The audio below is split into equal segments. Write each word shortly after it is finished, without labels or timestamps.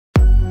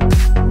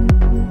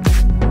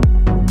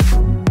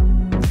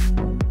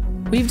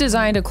We've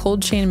designed a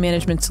cold chain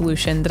management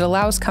solution that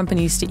allows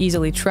companies to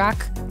easily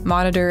track,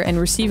 monitor, and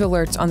receive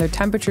alerts on their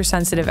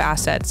temperature-sensitive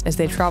assets as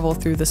they travel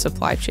through the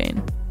supply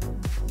chain.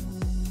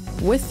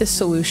 With this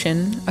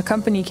solution, a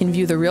company can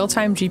view the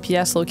real-time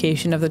GPS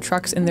location of the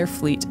trucks in their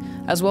fleet,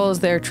 as well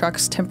as their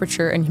trucks'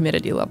 temperature and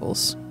humidity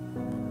levels.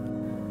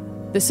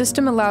 The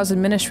system allows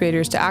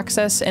administrators to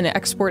access and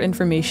export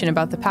information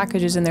about the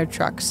packages in their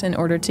trucks in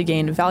order to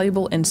gain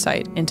valuable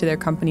insight into their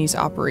company's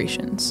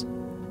operations.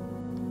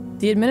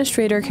 The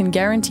administrator can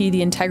guarantee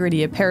the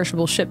integrity of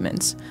perishable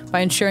shipments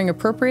by ensuring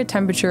appropriate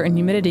temperature and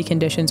humidity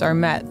conditions are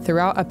met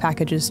throughout a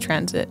package's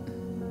transit.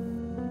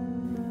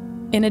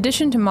 In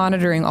addition to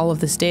monitoring all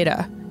of this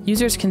data,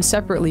 users can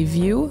separately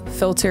view,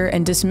 filter,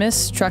 and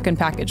dismiss truck and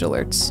package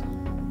alerts.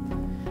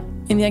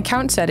 In the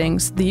account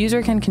settings, the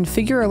user can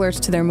configure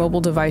alerts to their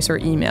mobile device or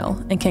email,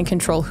 and can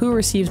control who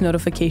receives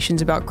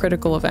notifications about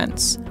critical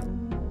events.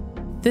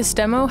 This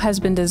demo has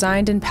been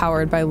designed and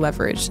powered by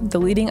Leverege, the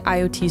leading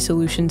IoT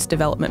solutions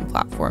development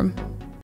platform.